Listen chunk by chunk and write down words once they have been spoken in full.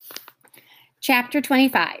Chapter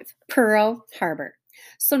 25, Pearl Harbor.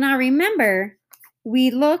 So now remember,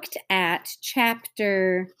 we looked at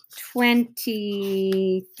chapter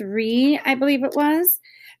 23, I believe it was.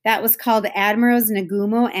 That was called Admirals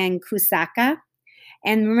Nagumo and Kusaka.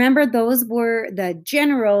 And remember, those were the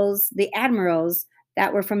generals, the admirals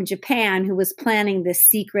that were from Japan who was planning the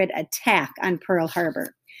secret attack on Pearl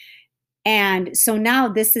Harbor. And so now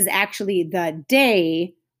this is actually the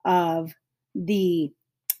day of the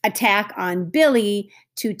attack on Billy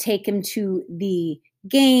to take him to the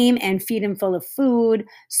game and feed him full of food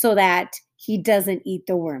so that he doesn't eat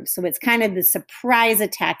the worm. So it's kind of the surprise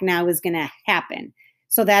attack now is going to happen.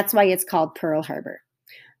 So that's why it's called Pearl Harbor.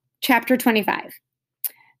 Chapter 25.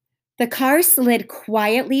 The car slid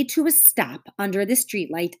quietly to a stop under the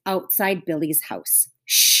streetlight outside Billy's house.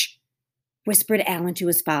 Shh, whispered Alan to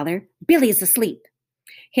his father. Billy's asleep.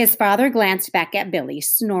 His father glanced back at Billy,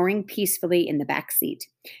 snoring peacefully in the back seat,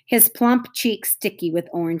 his plump cheeks sticky with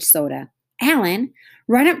orange soda. Alan,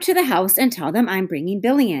 run up to the house and tell them I'm bringing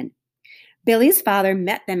Billy in. Billy's father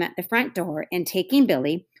met them at the front door and, taking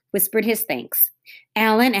Billy, whispered his thanks.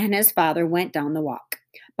 Alan and his father went down the walk.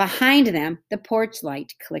 Behind them, the porch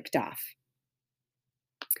light clicked off.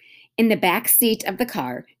 In the back seat of the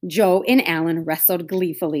car, Joe and Alan wrestled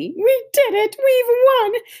gleefully. We did it! We've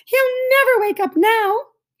won! He'll never wake up now!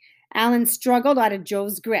 Alan struggled out of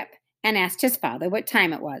Joe's grip and asked his father what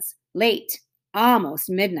time it was. Late. Almost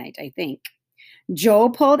midnight, I think. Joe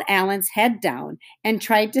pulled Alan's head down and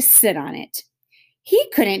tried to sit on it. He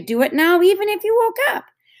couldn't do it now even if he woke up.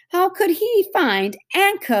 How could he find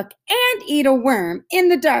and cook and eat a worm in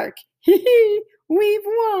the dark? We've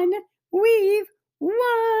won! We've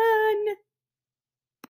won!